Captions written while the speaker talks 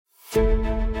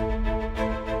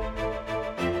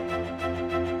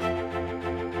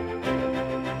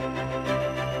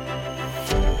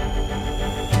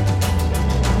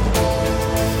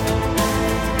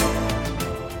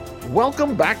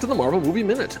Welcome back to the Marvel Movie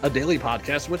Minute, a daily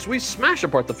podcast in which we smash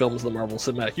apart the films of the Marvel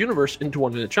Cinematic Universe into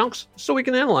 1-minute chunks so we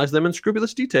can analyze them in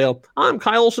scrupulous detail. I'm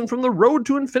Kyle Olson from the Road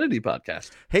to Infinity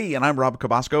podcast. Hey, and I'm Rob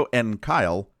Cabasco, and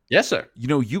Kyle. Yes, sir. You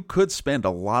know, you could spend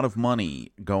a lot of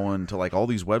money going to like all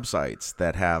these websites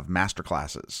that have master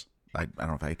classes. I don't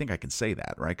know if I think I can say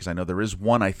that, right? Because I know there is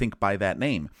one, I think, by that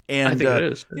name. And I think it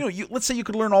is. You know, let's say you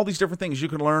could learn all these different things. You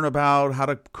could learn about how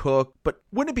to cook, but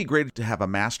wouldn't it be great to have a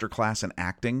master class in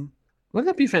acting? Wouldn't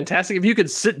that be fantastic if you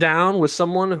could sit down with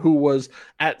someone who was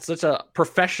at such a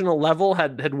professional level,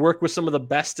 had worked with some of the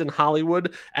best in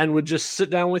Hollywood, and would just sit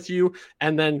down with you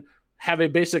and then have a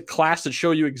basic class to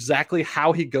show you exactly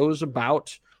how he goes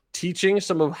about teaching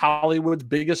some of Hollywood's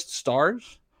biggest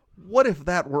stars? What if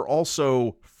that were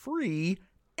also free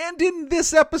and in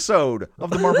this episode of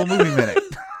the Marvel Movie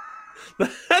Minute?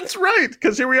 That's right,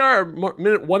 because here we are,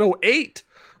 minute 108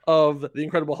 of The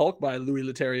Incredible Hulk by Louis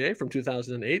Leterrier from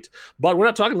 2008. But we're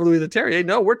not talking to Louis Leterrier.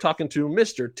 No, we're talking to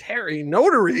Mr. Terry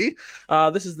Notary.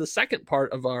 This is the second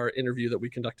part of our interview that we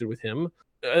conducted with him.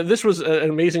 This was an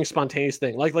amazing spontaneous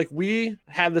thing. Like we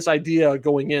had this idea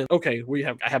going in. Okay,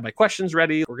 I have my questions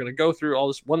ready. We're going to go through all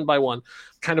this one by one,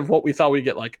 kind of what we thought we'd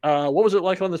get. Like, what was it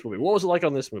like on this movie? What was it like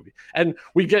on this movie? And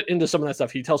we get into some of that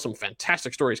stuff. He tells some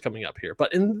fantastic stories coming up here.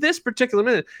 But in this particular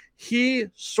minute, he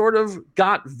sort of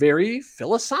got very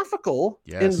philosophical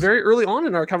in very early on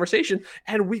in our conversation.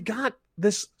 And we got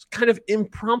this kind of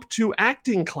impromptu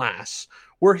acting class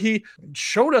where he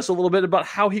showed us a little bit about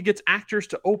how he gets actors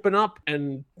to open up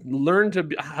and learn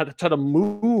how to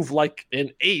move like an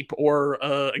ape or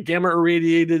a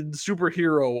gamma-irradiated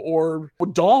superhero or a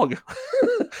dog.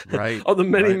 Right. Of the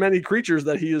many creatures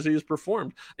that he has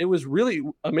performed. It was really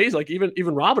amazing. Like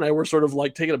even Rob and I were sort of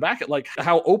like taken aback at like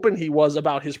how open he was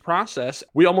about his process.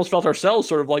 We almost felt ourselves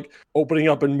sort of like opening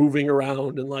up and moving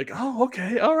around and like, oh,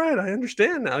 okay, all right, I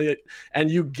understand now. And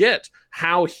you get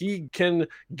how he can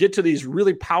get to these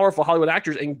really powerful Hollywood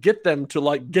actors and get them to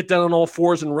like get down on all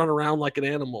fours and run around like an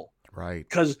animal. Right.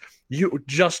 Because you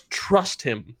just trust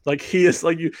him. Like he is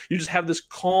like you just have this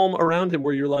calm around him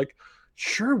where you're like,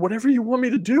 sure, whatever you want me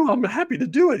to do, I'm happy to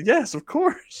do it. Yes, of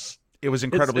course. It was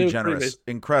incredibly generous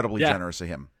of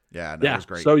him. Yeah, that was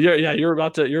great. So you're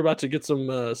about to get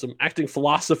some acting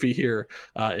philosophy here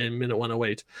in minute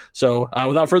 108. So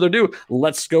without further ado,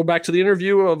 let's go back to the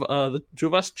interview of the two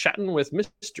of us chatting with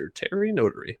Mr. Terry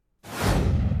Notary.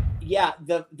 Yeah,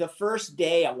 the first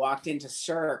day I walked into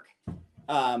Cirque,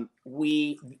 the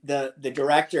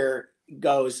director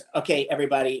goes, "Okay,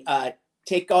 everybody,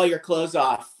 take all your clothes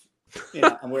off." You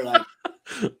know, and we're like,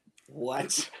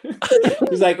 what?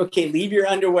 He's like, okay, leave your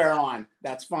underwear on.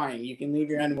 That's fine. You can leave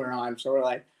your underwear on. So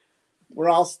we're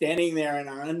all standing there in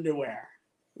our underwear,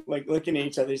 like looking at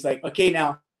each other. He's like, okay,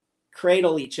 now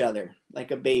cradle each other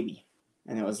like a baby.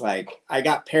 And it was like, I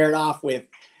got paired off with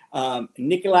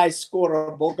Nikolai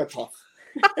Skorobogatov.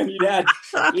 And he'd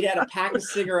had a pack of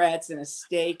cigarettes and a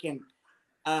steak and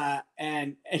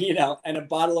you know, and a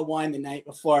bottle of wine the night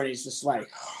before. And he's just like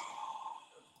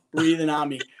breathing on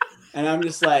me. And I'm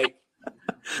just like,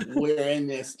 we're in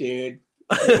this, dude.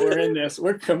 We're in this.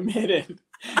 We're committed.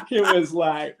 It was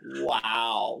like,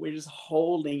 wow. We're just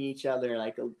holding each other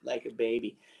like a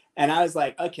baby. And I was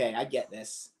like, okay, I get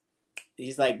this.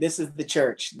 He's like, this is the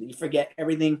church. You forget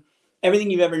everything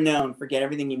you've ever known. Forget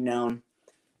everything you've known.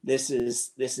 This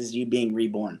is you being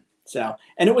reborn. So,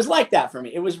 and it was like that for me.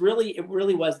 It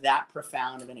really was that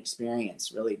profound of an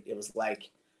experience. Really, it was like,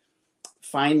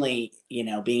 finally, you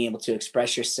know, being able to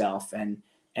express yourself and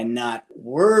not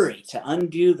worry, to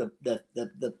undo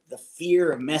the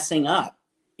fear of messing up.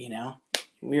 You know,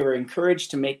 we were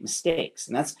encouraged to make mistakes,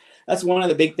 and that's one of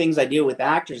the big things I do with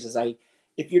actors is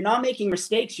if you're not making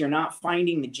mistakes, you're not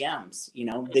finding the gems. You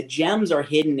know, the gems are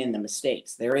hidden in the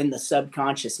mistakes. They're in the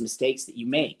subconscious mistakes that you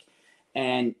make,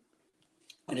 and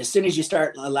as soon as you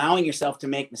start allowing yourself to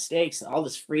make mistakes, all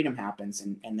this freedom happens,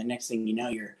 and the next thing you know,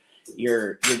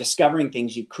 you're discovering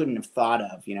things you couldn't have thought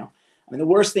of. You know, I mean, the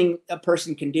worst thing a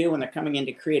person can do when they're coming in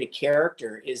to create a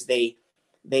character is they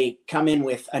come in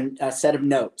with a set of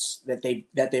notes that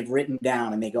they've written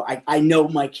down, and they go, I know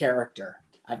my character.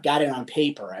 I've got it on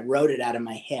paper. I wrote it out of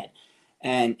my head.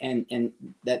 And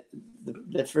that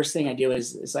the first thing I do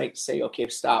is like say, okay,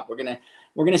 stop.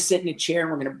 We're gonna sit in a chair and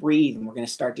we're gonna breathe, and we're gonna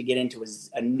start to get into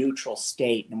a neutral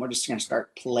state, and we're just gonna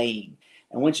start playing.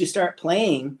 And once you start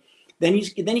playing, then you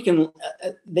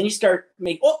start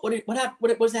make, oh,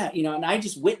 what was that? You know, and I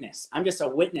just witness. I'm just a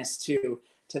witness to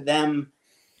them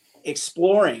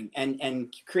exploring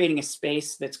and creating a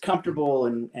space that's comfortable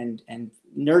and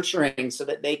nurturing, so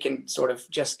that they can sort of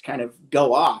just kind of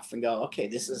go off and go, okay,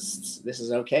 this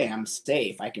is okay. I'm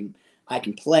safe. I can I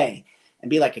can play and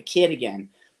be like a kid again.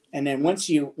 And then once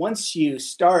you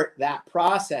start that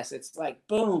process, it's like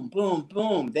boom, boom,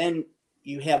 boom. Then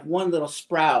you have one little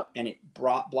sprout and it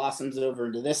blossoms over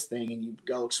into this thing, and you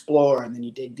go explore, and then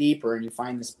you dig deeper and you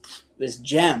find this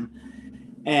gem,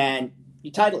 and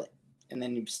you title it. And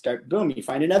then you start, boom, you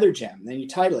find another gem, and then you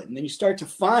title it, and then you start to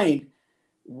find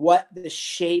what the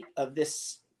shape of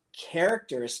this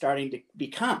character is starting to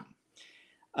become.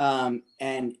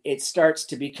 And it starts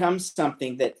to become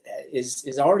something that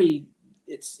is already,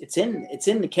 it's in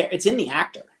the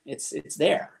actor. It's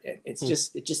there. It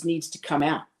just needs to come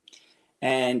out.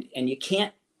 And you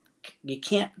can't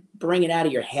bring it out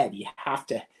of your head. You have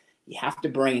to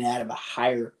bring it out of a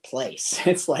higher place.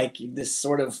 It's like this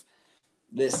sort of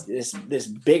this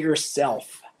bigger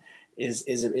self is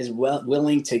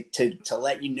willing to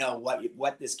let you know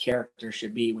what this character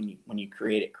should be when you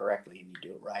create it correctly and you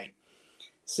do it right.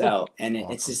 So, and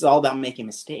it's just all about making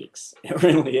mistakes. It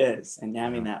really is, and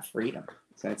having that freedom.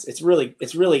 So it's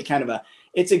really kind of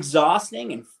it's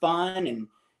exhausting and fun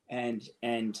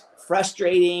and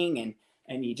frustrating,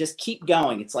 and you just keep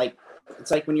going. It's like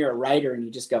when you're a writer and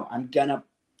you just go, I'm gonna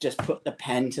just put the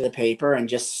pen to the paper and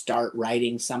just start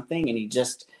writing something, and you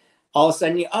just all of a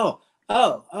sudden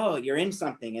you're in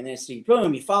something, and then you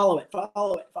boom, you follow it,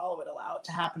 allow it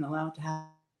to happen.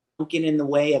 Don't get in the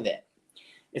way of it.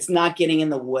 It's not getting in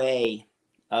the way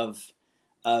of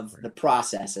the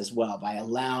process as well, by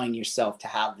allowing yourself to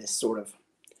have this sort of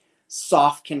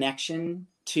soft connection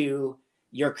to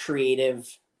your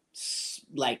creative,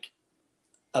 like,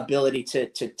 ability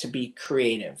to be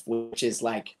creative, which is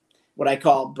like what I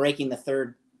call breaking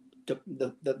the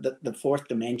fourth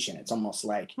dimension. It's almost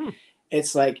like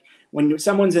it's like when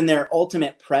someone's in their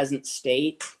ultimate present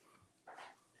state.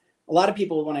 A lot of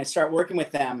people, when I start working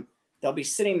with them, they'll be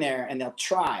sitting there and they'll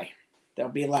try to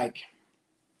be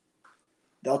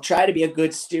a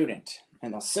good student,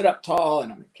 and they'll sit up tall,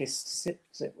 and I'm like, okay, sit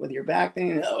with your back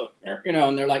thing, and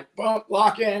they're like, boom,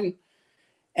 lock in.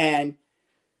 And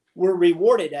we're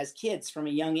rewarded as kids from a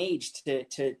young age to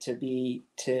be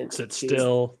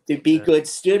good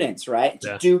students, right?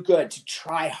 To do good, to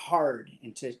try hard,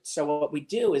 so what we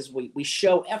do is we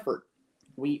show effort.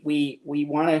 We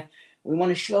want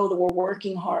to show that we're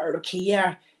working hard. Okay,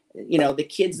 yeah. The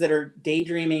kids that are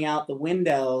daydreaming out the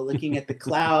window, looking at the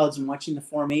clouds and watching the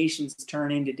formations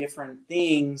turn into different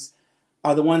things,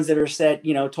 are the ones that are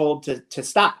told to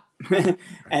stop.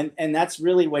 and that's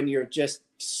really when you're just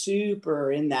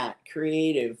super in that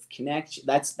creative connection.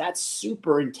 That's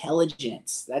super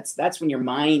intelligence. That's when your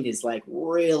mind is like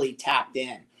really tapped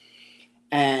in.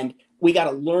 And we got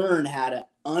to learn how to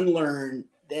unlearn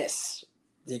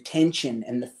the tension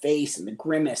and the face and the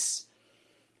grimace,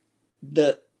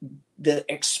 the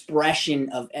expression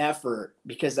of effort,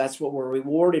 because that's what we're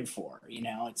rewarded for.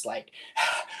 It's like,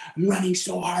 I'm running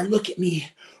so hard, look at me,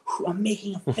 I'm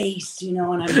making a face, and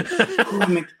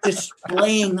I'm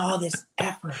displaying all this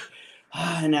effort,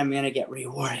 and I'm gonna get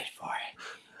rewarded for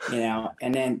it,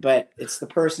 and then, but it's the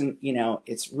person,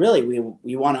 it's really,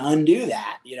 we want to undo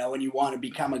that. When you want to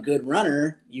become a good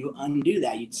runner, you undo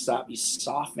that, you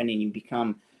soften, and you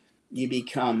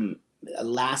become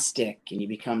elastic, and you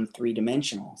become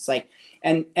three-dimensional. It's like,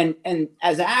 and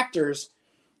as actors,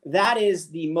 that is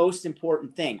the most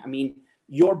important thing. I mean,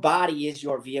 your body is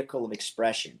your vehicle of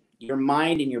expression. Your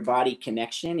mind and your body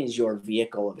connection is your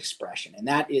vehicle of expression, and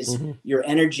that is your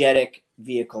energetic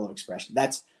vehicle of expression.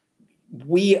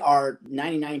 We are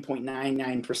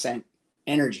 99.99%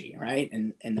 energy, right?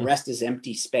 And the rest is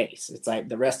empty space. It's like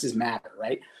the rest is matter,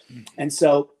 right? And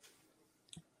so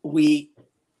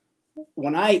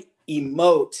when I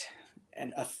emote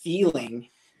a feeling,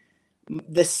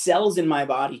 the cells in my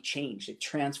body change. It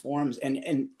transforms,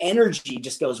 and energy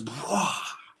just goes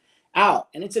out,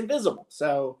 and it's invisible.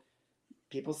 So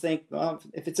people think, well,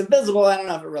 if it's invisible, I don't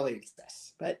know if it really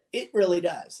exists, but it really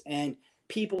does. And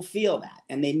people feel that,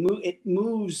 and it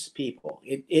moves people.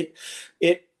 It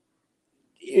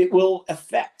will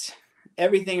affect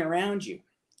everything around you.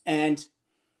 And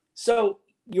so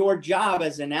your job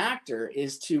as an actor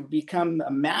is to become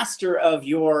a master of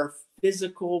your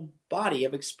physical body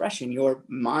of expression. Your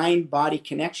mind-body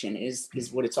connection is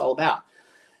what it's all about.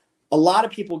 A lot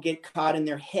of people get caught in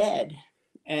their head,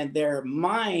 and their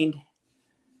mind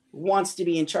wants to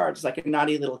be in charge. It's like a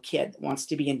naughty little kid that wants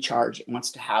to be in charge. It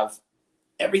wants to have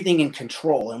everything in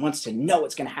control, and wants to know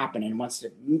what's going to happen, and wants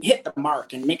to hit the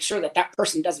mark and make sure that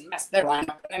person doesn't mess their line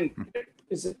up. And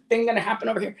is a thing going to happen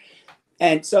over here?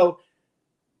 And so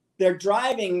they're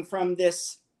driving from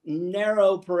this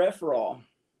narrow peripheral,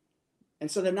 and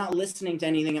so they're not listening to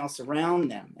anything else around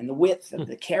them, and the width of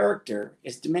the character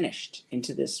is diminished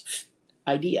into this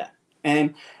idea.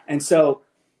 And so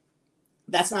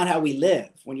that's not how we live.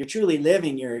 When you're truly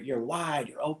living, you're wide,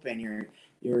 you're open, you're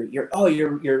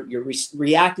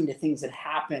reacting to things that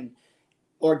happen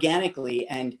organically,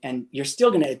 and you're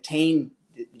still going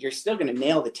to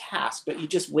nail the task, but you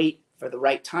just wait for the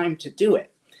right time to do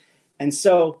it. And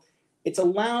so it's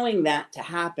allowing that to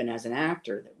happen as an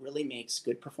actor that really makes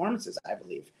good performances, I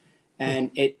believe.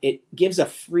 And it gives a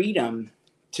freedom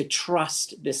to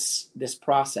trust this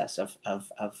process of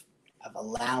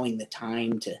allowing the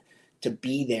time to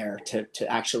be there,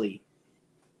 to actually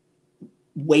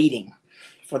waiting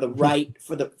for the right,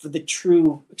 for the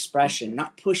true expression,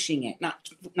 not pushing it,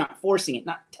 not forcing it,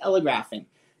 not telegraphing,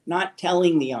 not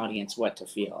telling the audience what to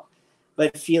feel,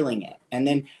 but feeling it. And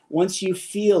then once you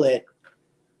feel it,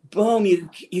 boom,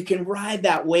 you can ride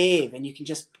that wave, and you can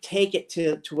just take it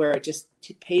to where it just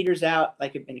peters out,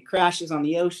 and it crashes on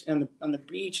the ocean, on the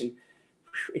beach, and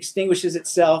extinguishes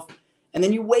itself. And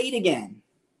then you wait again,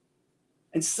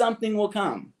 and something will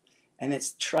come. And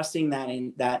it's trusting that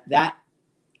in that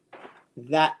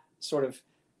sort of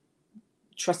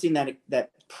trusting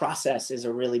that process is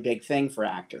a really big thing for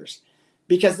actors,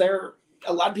 because a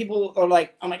lot of people are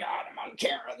like, oh my God, I'm on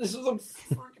camera. This is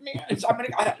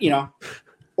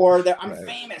or I'm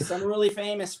famous. I'm really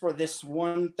famous for this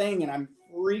one thing, and I'm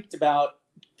freaked about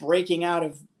breaking out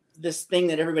of this thing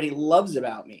that everybody loves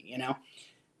about me,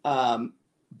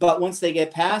 But once they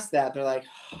get past that, they're like,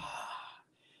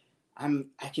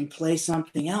 I can play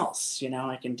something else,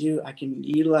 I can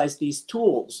utilize these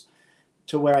tools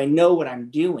to where I know what I'm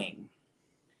doing,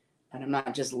 and I'm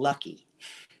not just lucky.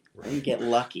 I get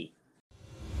lucky.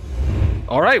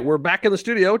 All right, we're back in the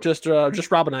studio. Just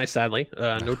Rob and I, sadly.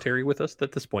 No Terry with us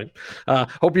at this point.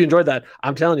 Hope you enjoyed that.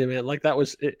 I'm telling you, man, that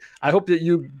was it. I hope that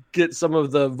you get some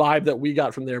of the vibe that we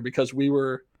got from there, because we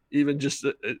were even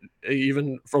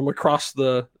from across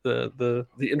the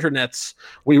internets,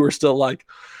 we were still like,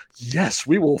 yes,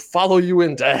 we will follow you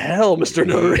into hell, Mr.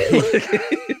 Notary.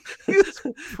 It's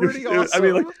pretty awesome. I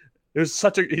mean, it was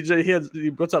such a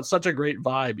he puts out such a great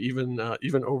vibe,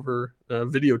 even over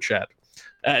video chat.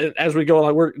 As we go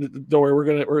along,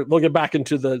 we'll get back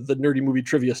into the nerdy movie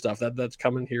trivia stuff that's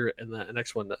coming here in the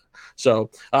next one. So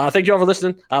thank you all for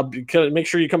listening. Make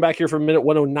sure you come back here for minute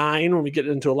 109 when we get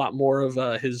into a lot more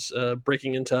of his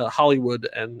breaking into Hollywood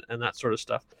and that sort of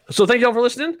stuff. So thank you all for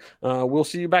listening. We'll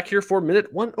see you back here for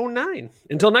minute 109.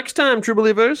 Until next time, true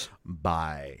believers.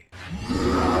 Bye.